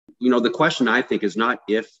the question I think is not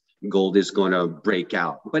if gold is going to break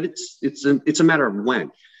out, but it's a matter of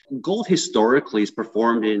when. Gold historically is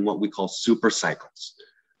performed in what we call super cycles.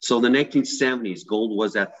 So in the 1970s, gold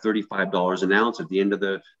was at $35 an ounce. At the end of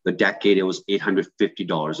the decade, it was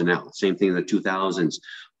 $850 an ounce. Same thing in the 2000s.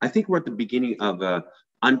 I think we're at the beginning of an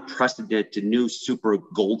unprecedented new super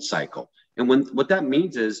gold cycle. And what that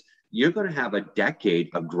means is you're going to have a decade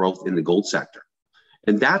of growth in the gold sector.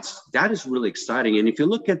 And that is really exciting. And if you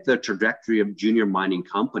look at the trajectory of junior mining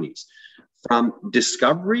companies, from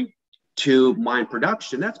discovery to mine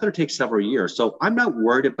production, that's going to take several years. So I'm not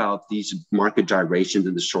worried about these market gyrations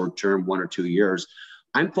in the short term, 1 or 2 years.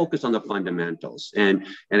 I'm focused on the fundamentals. And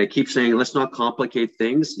I keep saying, let's not complicate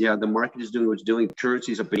things. Yeah, the market is doing what it's doing.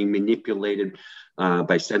 Currencies are being manipulated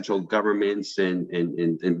by central governments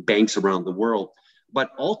and banks around the world. But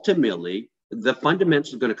ultimately, the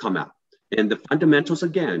fundamentals are going to come out. And the fundamentals,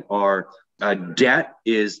 again, are debt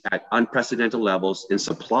is at unprecedented levels and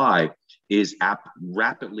supply is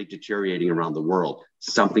rapidly deteriorating around the world.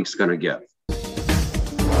 Something's going to give.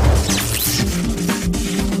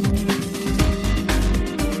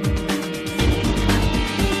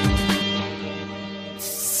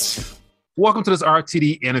 Welcome to this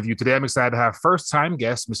RTD interview. Today, I'm excited to have first-time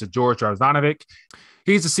guest, Mr. George Drazenovic.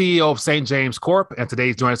 He's the CEO of St. James Corp, and today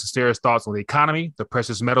he's joining us to share his thoughts on the economy, the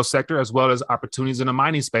precious metal sector, as well as opportunities in the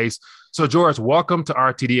mining space. So, George, welcome to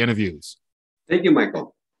RTD Interviews. Thank you,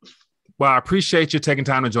 Michael. Well, I appreciate you taking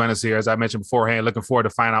time to join us here. As I mentioned beforehand, looking forward to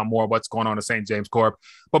find out more what's going on at St. James Corp.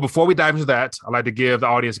 But before we dive into that, I'd like to give the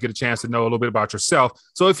audience a chance to know a little bit about yourself.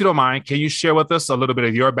 So if you don't mind, can you share with us a little bit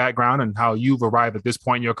of your background and how you've arrived at this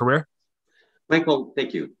point in your career? Michael,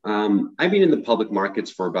 thank you. I've been in the public markets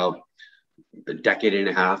for about a decade and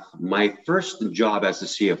a half. My first job as a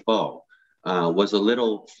CFO was a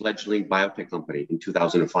little fledgling biotech company in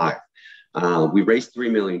 2005. We raised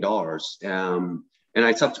 $3 million. And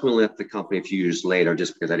I subsequently left the company a few years later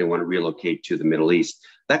just because I didn't want to relocate to the Middle East.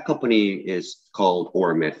 That company is called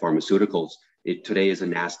Oramed Pharmaceuticals. It today is a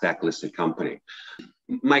NASDAQ listed company.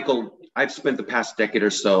 Michael, I've spent the past decade or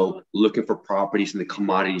so looking for properties in the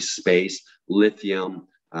commodity space, lithium,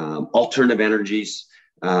 alternative energies,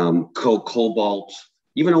 cobalt,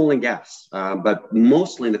 even oil and gas. But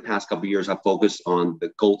mostly in the past couple of years, I've focused on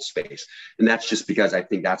the gold space. And that's just because I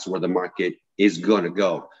think that's where the market is going to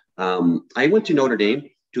go. I went to Notre Dame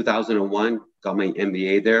 2001, got my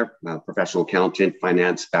MBA there, professional accountant,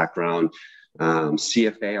 finance background,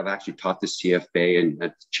 CFA. I've actually taught the CFA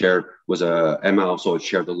and I'm also a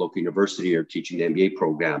chair of the local university here teaching the MBA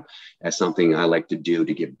program as something I like to do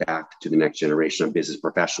to give back to the next generation of business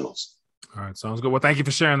professionals. All right. Sounds good. Well, thank you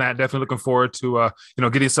for sharing that. Definitely looking forward to,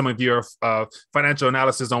 getting some of your financial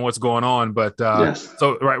analysis on what's going on. But yes.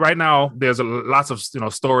 So right now, there's lots of,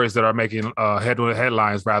 stories that are making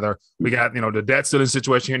headlines, rather. We got, the debt ceiling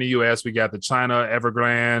situation here in the U.S. We got the China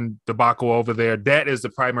Evergrande debacle over there. Debt is the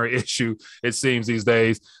primary issue, it seems, these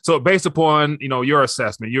days. So based upon, your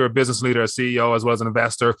assessment, you're a business leader, a CEO, as well as an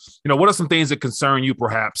investor. What are some things that concern you,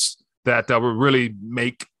 perhaps, that would really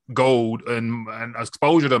make gold and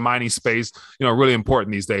exposure to the mining space, really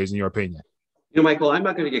important these days, in your opinion? Michael, I'm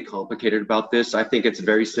not going to get complicated about this. I think it's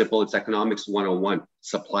very simple. It's economics 101,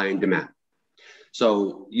 supply and demand.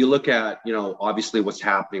 So you look at, obviously what's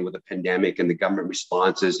happening with the pandemic and the government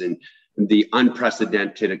responses and the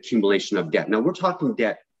unprecedented accumulation of debt. Now we're talking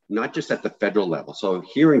debt, not just at the federal level. So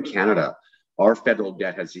here in Canada, our federal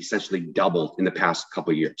debt has essentially doubled in the past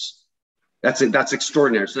couple of years. That's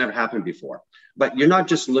extraordinary. It's never happened before. But you're not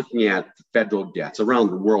just looking at federal debts around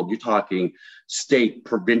the world. You're talking state,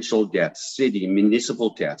 provincial debts, city,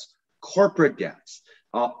 municipal debts, corporate debts,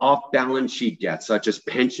 off-balance sheet debts, such as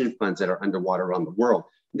pension funds that are underwater around the world.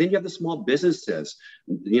 And then you have the small businesses,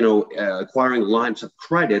 acquiring lines of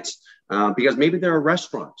credits because maybe they're a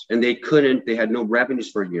restaurant and they had no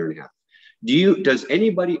revenues for a year and a half. Does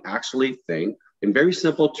anybody actually think, in very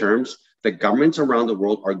simple terms, that governments around the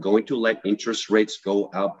world are going to let interest rates go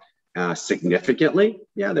up significantly?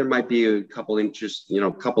 Yeah, there might be a couple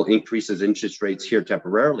increases in interest rates here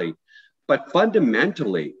temporarily, but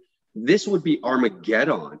fundamentally, this would be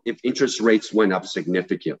Armageddon if interest rates went up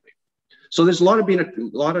significantly. So there's a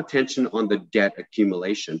lot of tension on the debt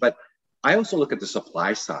accumulation, but I also look at the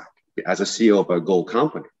supply side as a CEO of a gold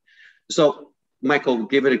company. So, Michael,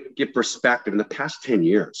 give perspective. In the past 10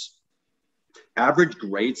 years, average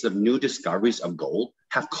grades of new discoveries of gold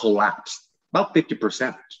have collapsed about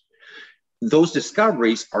 50%. Those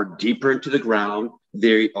discoveries are deeper into the ground.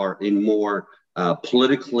 They are in more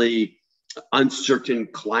politically uncertain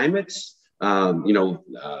climates, governments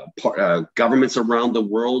around the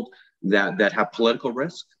world that have political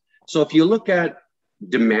risk. So if you look at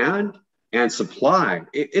demand and supply,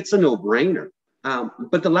 it's a no-brainer.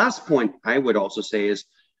 But the last point I would also say is,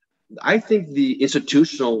 I think the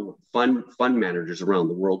institutional fund managers around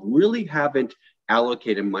the world really haven't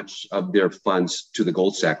allocated much of their funds to the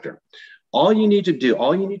gold sector. All you need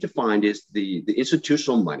to find is the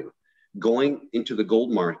institutional money going into the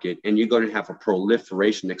gold market, and you're going to have a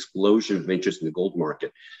proliferation, explosion of interest in the gold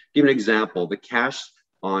market. Give an example: the cash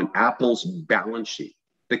on Apple's balance sheet,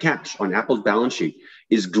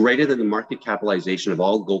 is greater than the market capitalization of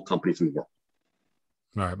all gold companies in the world.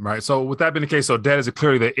 Right. So with that being the case, so debt is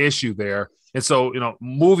clearly the issue there. And so,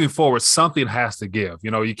 moving forward, something has to give.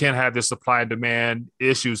 You can't have this supply and demand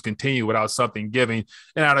issues continue without something giving.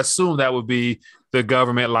 And I'd assume that would be the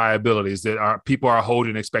government liabilities that people are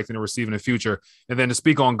holding, expecting to receive in the future. And then to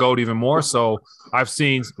speak on gold even more so, I've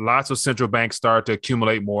seen lots of central banks start to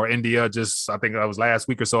accumulate more. India just, I think that was last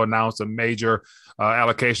week or so, announced a major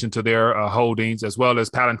allocation to their holdings, as well as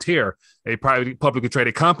Palantir, a private publicly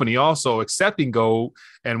traded company, also accepting gold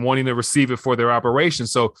and wanting to receive it for their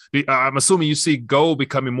operations. So I'm assuming you see gold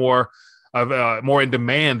becoming more in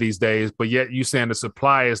demand these days, but yet you saying the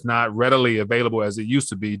supply is not readily available as it used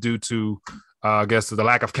to be due to, I guess, the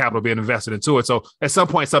lack of capital being invested into it. So at some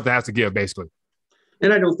point, something has to give, basically.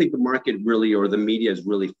 And I don't think the market really, or the media is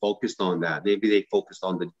really focused on that. Maybe they focused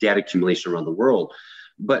on the debt accumulation around the world.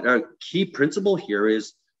 But a key principle here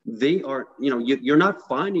is they are, you're not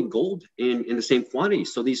finding gold in the same quantity.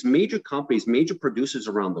 So these major companies, major producers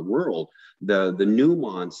around the world, the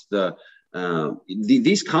Newmonts,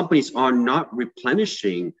 these companies are not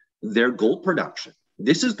replenishing their gold production.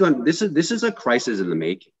 This is a crisis in the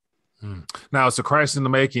making. Now, it's a crisis in the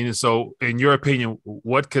making. And so, in your opinion,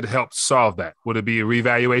 what could help solve that? Would it be a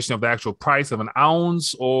revaluation of the actual price of an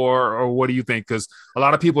ounce, or what do you think? Because a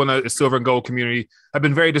lot of people in the silver and gold community have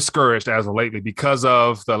been very discouraged as of lately because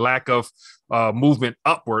of the lack of movement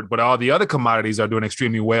upward, but all the other commodities are doing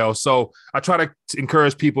extremely well. So I try to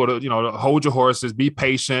encourage people to, to hold your horses, be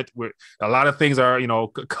patient. A lot of things are,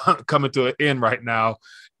 coming to an end right now,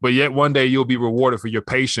 but yet one day you'll be rewarded for your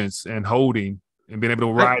patience and holding and being able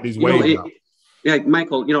to ride these waves out. Yeah,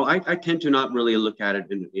 Michael, I tend to not really look at it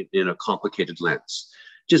in a complicated lens.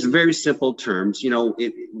 Just very simple terms.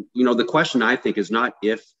 The question, I think, is not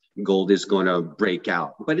if gold is going to break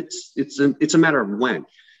out, but it's a matter of when.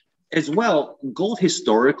 As well, gold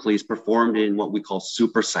historically is performed in what we call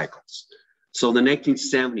super cycles. So in the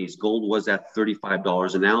 1970s, gold was at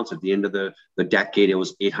 $35 an ounce. At the end of the decade, it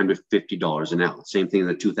was $850 an ounce. Same thing in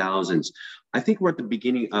the 2000s. I think we're at the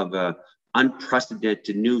beginning of a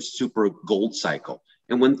unprecedented new super gold cycle.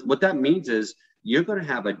 And what that means is you're going to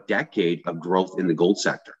have a decade of growth in the gold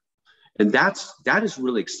sector. And that is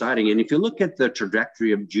really exciting. And if you look at the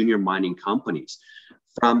trajectory of junior mining companies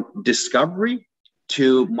from discovery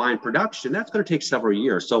to mine production, that's going to take several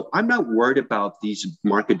years. So I'm not worried about these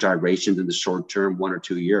market gyrations in the short term, 1 or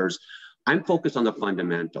 2 years. I'm focused on the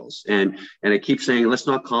fundamentals. And I keep saying, let's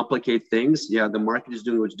not complicate things. Yeah, the market is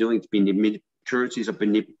doing what it's doing. Currencies are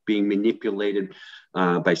being manipulated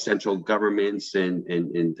by central governments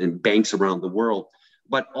and banks around the world.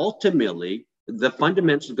 But ultimately, the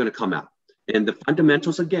fundamentals are going to come out. And the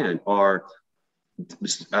fundamentals, again, are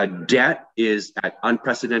debt is at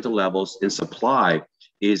unprecedented levels and supply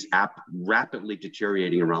is rapidly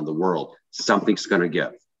deteriorating around the world. Something's going to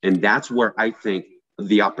give. And that's where I think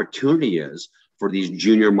the opportunity is for these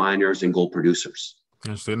junior miners and gold producers.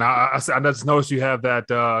 Interesting. Now, I just noticed you have that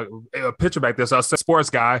picture back there. So I said sports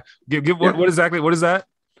guy. What exactly? What is that?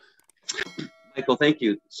 Michael, thank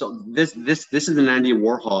you. So this is an Andy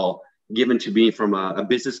Warhol given to me from a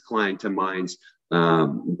business client to mine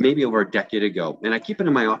maybe over a decade ago. And I keep it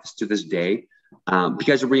in my office to this day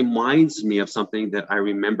because it reminds me of something that I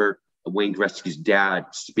remember Wayne Gretzky's dad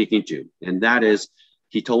speaking to. And that is,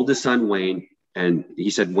 he told his son, Wayne, and he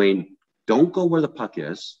said, Wayne, don't go where the puck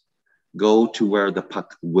is. Go to where the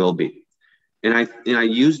puck will be. And I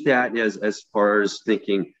use that as far as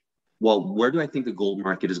thinking, well, where do I think the gold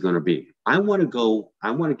market is going to be? I want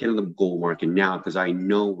to get in the gold market now because I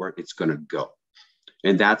know where it's going to go.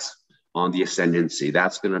 And that's on the ascendancy.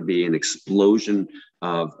 That's going to be an explosion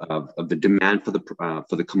of the demand for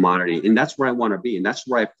the commodity. And that's where I want to be. And that's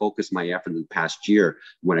where I focused my effort in the past year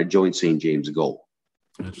when I joined St. James Gold.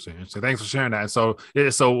 Interesting. Thanks for sharing that. So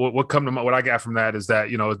what I got from that is that,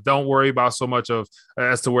 don't worry about so much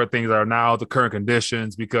as to where things are now, the current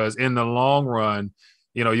conditions, because in the long run,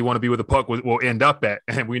 you want to be where the puck will end up at.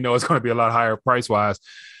 And we know it's going to be a lot higher price wise.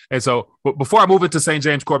 And so, but before I move into St.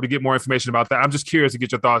 James Corp to get more information about that, I'm just curious to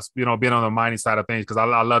get your thoughts, being on the mining side of things, because I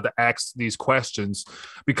love to ask these questions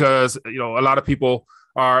because, a lot of people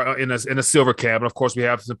are in a silver camp. And of course, we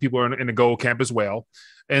have some people in the gold camp as well.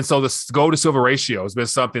 And so the gold to silver ratio has been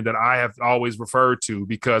something that I have always referred to,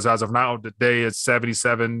 because as of now, today it's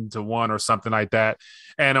 77-1 or something like that.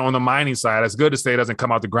 And on the mining side, it's good to say it doesn't come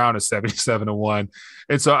out the ground at 77-1.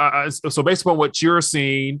 And so, so based upon what you're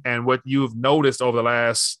seeing and what you've noticed over the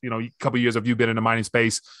last, couple of years of you been in the mining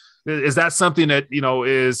space, is that something that,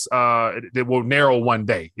 is that will narrow one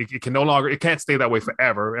day? It can no longer, it can't stay that way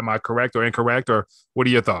forever. Am I correct or incorrect? Or what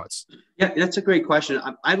are your thoughts? Yeah, that's a great question.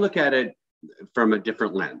 I look at it from a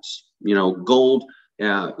different lens. Gold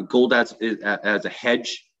as a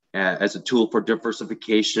hedge, as a tool for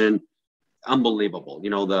diversification, unbelievable.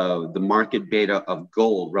 The market beta of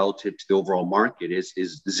gold relative to the overall market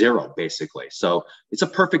is zero, basically. So it's a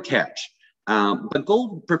perfect hedge. But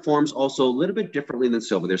gold performs also a little bit differently than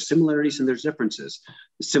silver. There's similarities and there's differences.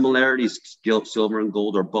 The similarities, silver and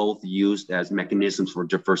gold are both used as mechanisms for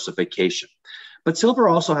diversification. But silver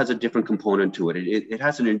also has a different component to it. It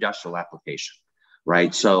has an industrial application,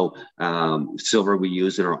 right? So silver we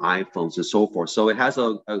use in our iPhones and so forth. So it has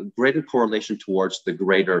a greater correlation towards the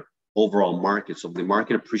greater overall market. So if the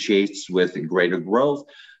market appreciates with greater growth,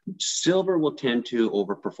 silver will tend to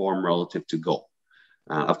overperform relative to gold.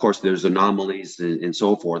 Of course, there's anomalies and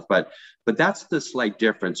so forth, but that's the slight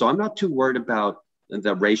difference. So I'm not too worried about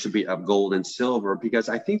the ratio of gold and silver, because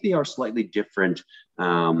I think they are slightly different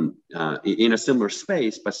in a similar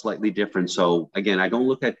space, but slightly different. So again, I don't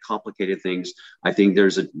look at complicated things. I think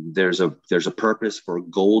there's a purpose for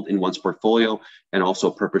gold in one's portfolio and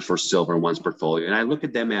also a purpose for silver in one's portfolio. And I look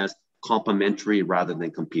at them as complementary rather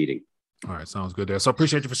than competing. All right, sounds good there. So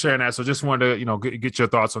appreciate you for sharing that. So just wanted to, get your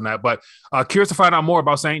thoughts on that. But curious to find out more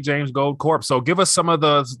about St. James Gold Corp. So give us some of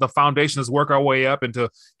the foundations, work our way up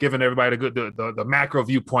into giving everybody the macro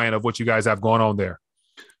viewpoint of what you guys have going on there.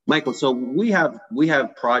 Michael, so we have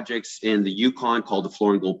projects in the Yukon called the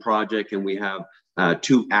Flooring Gold Project, and we have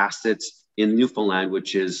 2 assets in Newfoundland,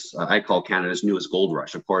 which is I call Canada's newest gold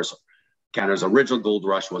rush. Of course, Canada's original gold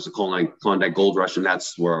rush was the Klondike Gold Rush, and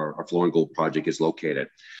that's where our Flooring Gold Project is located.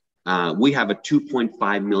 We have a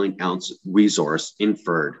 2.5 million ounce resource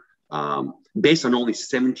inferred based on only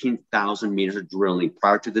 17,000 meters of drilling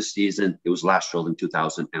prior to the season. It was last drilled in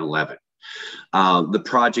 2011. The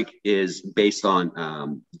project is based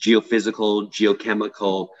on geophysical,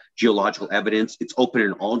 geochemical, geological evidence. It's open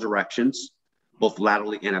in all directions, both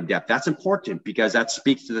laterally and at depth. That's important because that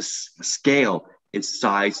speaks to the scale and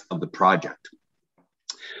size of the project.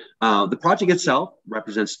 The project itself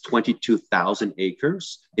represents 22,000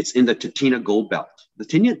 acres. It's in the Tintina Gold Belt. The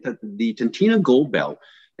Tintina Gold Belt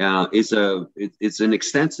is an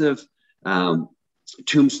extensive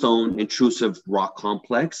tombstone intrusive rock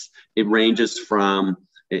complex. It ranges from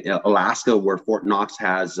Alaska, where where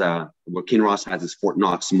Kinross has its Fort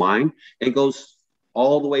Knox mine, and goes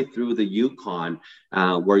all the way through the Yukon,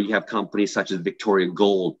 where you have companies such as Victoria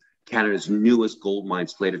Gold, Canada's newest gold mine,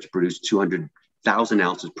 slated to produce 200,000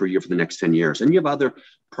 ounces per year for the next 10 years. And you have other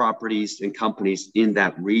properties and companies in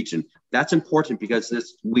that region. That's important because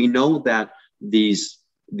we know that these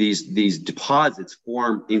deposits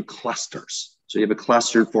form in clusters. So you have a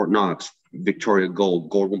cluster in Fort Knox, Victoria Gold,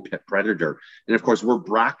 Golden Predator. And of course, we're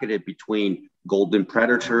bracketed between Golden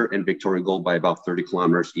Predator and Victoria Gold by about 30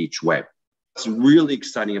 kilometers each way. What's really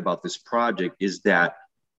exciting about this project is that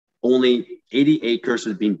only 80 acres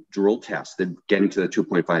have been drill tested, getting to the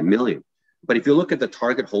 2.5 million. But if you look at the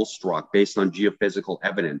target host rock based on geophysical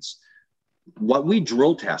evidence, what we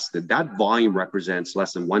drill tested, that volume represents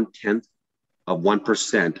less than 1/10 of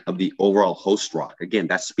 1% of the overall host rock. Again,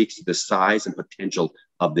 that speaks to the size and potential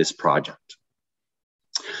of this project.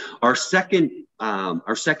 Our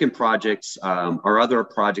other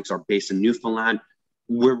projects are based in Newfoundland.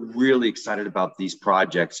 We're really excited about these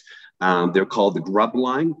projects. They're called the Grub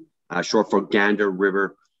Line, short for Gander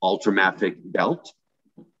River Ultramafic Belt.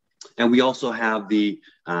 And we also have the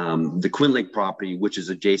Quinn Lake property, which is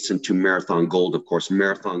adjacent to Marathon Gold. Of course,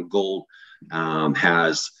 Marathon Gold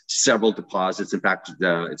has several deposits. In fact,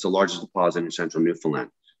 it's the largest deposit in central Newfoundland.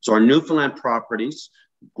 So our Newfoundland properties,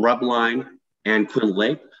 Grub Line and Quinn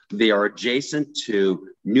Lake, they are adjacent to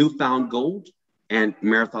Newfound Gold and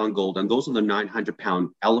Marathon Gold. And those are the 900-pound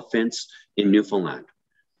elephants in Newfoundland.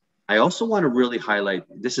 I also want to really highlight,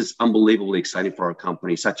 this is unbelievably exciting for our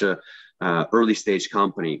company, such a early stage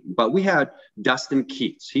company. But we had Dustin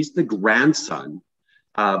Keats. He's the grandson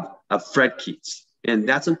of Fred Keats. And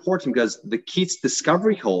that's important because the Keats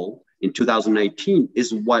discovery hole in 2019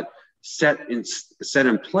 is what set in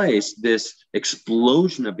place this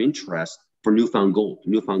explosion of interest for Newfound Gold.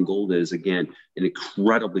 Newfound Gold is, again, an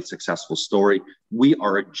incredibly successful story. We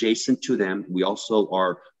are adjacent to them. We also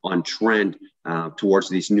are on trend towards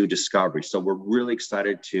these new discoveries. So we're really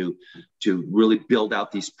excited to really build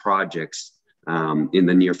out these projects in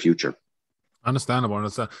the near future. Understandable.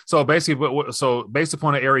 So basically, so based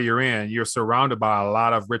upon the area you're in, you're surrounded by a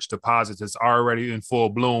lot of rich deposits. It's already in full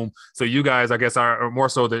bloom. So you guys, I guess, are more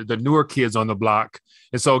so the newer kids on the block.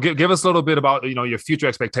 And so give us a little bit about, your future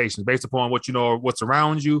expectations based upon what you know, what's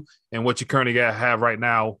around you and what you currently have right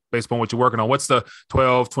now based upon what you're working on. What's the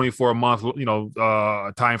 12, 24 month,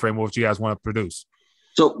 time frame of what you guys want to produce?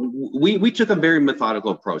 So we took a very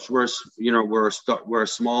methodical approach. We're a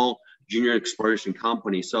small junior exploration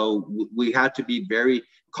company. So we had to be very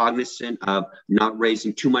cognizant of not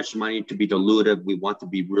raising too much money to be dilutive. We want to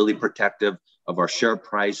be really protective of our share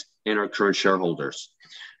price and our current shareholders.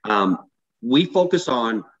 We focus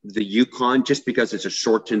on the Yukon just because it's a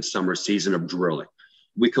shortened summer season of drilling.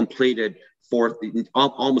 We completed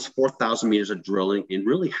almost 4,000 meters of drilling in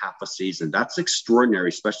really half a season. That's extraordinary,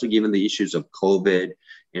 especially given the issues of COVID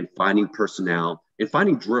and finding personnel and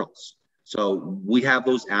finding drills. So we have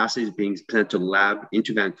those assays being sent to the lab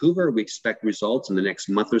into Vancouver. We expect results in the next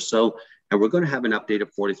month or so, and we're going to have an update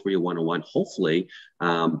of 43-101, hopefully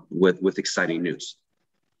with exciting news.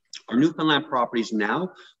 Our Newfoundland properties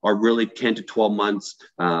now are really 10 to 12 months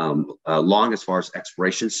long as far as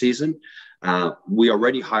exploration season. We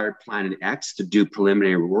already hired Planet X to do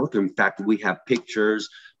preliminary work. In fact, we have pictures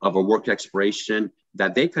of a work exploration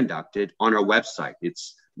that they conducted on our website.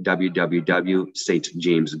 It's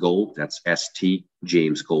www.stjamesgold, that's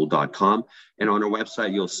stjamesgold.com. And on our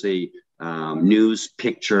website, you'll see news,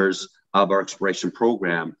 pictures of our exploration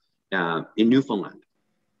program in Newfoundland.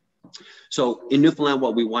 So in Newfoundland,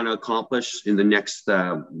 what we want to accomplish in the next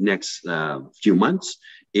few months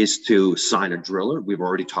is to sign a driller. We've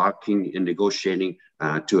already talking and negotiating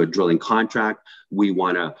to a drilling contract. We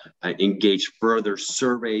want to engage further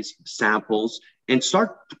surveys, samples, and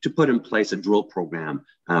start to put in place a drill program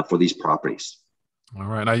for these properties. All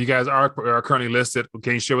right. Now, you guys are currently listed.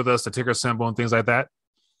 Can you share with us the ticker symbol and things like that?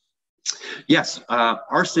 Yes.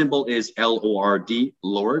 Our symbol is LORD,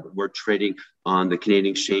 Lord. We're trading on the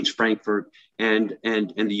Canadian Exchange, Frankfurt, and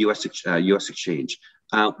the US Exchange.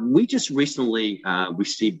 We just recently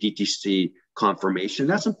received DTC confirmation.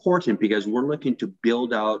 That's important because we're looking to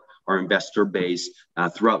build out our investor base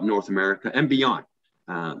throughout North America and beyond.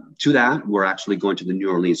 To that, we're actually going to the New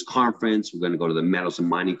Orleans conference. We're going to go to the Metals and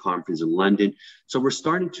Mining conference in London. So we're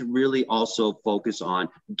starting to really also focus on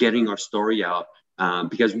getting our story out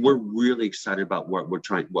because we're really excited about what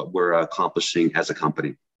we're accomplishing as a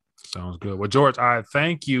company. Sounds good. Well, George, I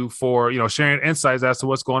thank you for sharing insights as to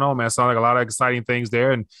what's going on, man. Sounds like a lot of exciting things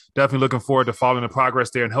there, and definitely looking forward to following the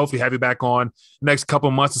progress there, and hopefully have you back on next couple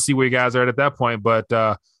of months to see where you guys are at that point.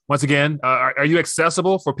 But once again, are you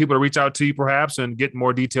accessible for people to reach out to you perhaps and get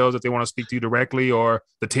more details if they want to speak to you directly or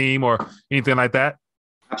the team or anything like that?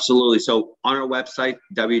 Absolutely. So on our website,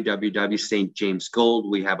 www.stjamesgold,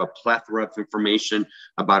 we have a plethora of information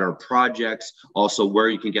about our projects, also where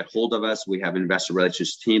you can get hold of us. We have an investor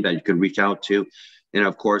relations team that you can reach out to. And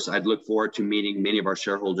of course, I'd look forward to meeting many of our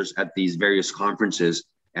shareholders at these various conferences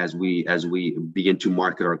as we begin to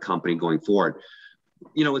market our company going forward.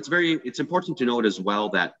 It's important to note as well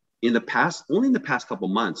that only in the past couple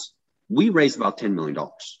of months, we raised about $10 million.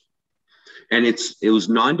 And it was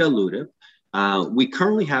non-dilutive. We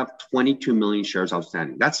currently have 22 million shares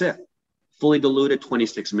outstanding. That's it. Fully diluted,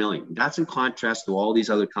 26 million. That's in contrast to all these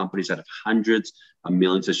other companies that have hundreds of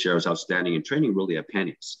millions of shares outstanding and trading really at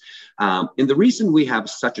pennies. And the reason we have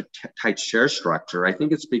such a tight share structure, I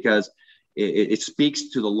think it's because it speaks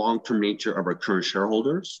to the long-term nature of our current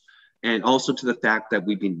shareholders, and also to the fact that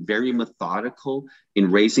we've been very methodical in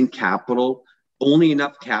raising capital, only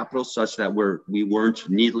enough capital such that we weren't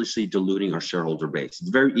needlessly diluting our shareholder base. It's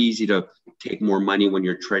very easy to take more money when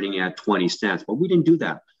you're trading at 20 cents, but we didn't do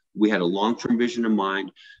that. We had a long-term vision in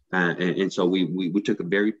mind, and so we took a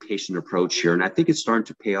very patient approach here, and I think it's starting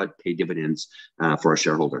to pay dividends for our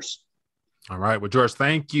shareholders. All right. Well, George,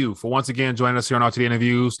 thank you for once again joining us here on RTD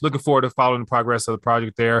Interviews. Looking forward to following the progress of the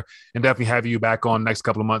project there, and definitely have you back on next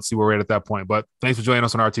couple of months, see where we're at that point. But thanks for joining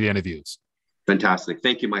us on RTD Interviews. Fantastic.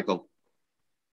 Thank you, Michael.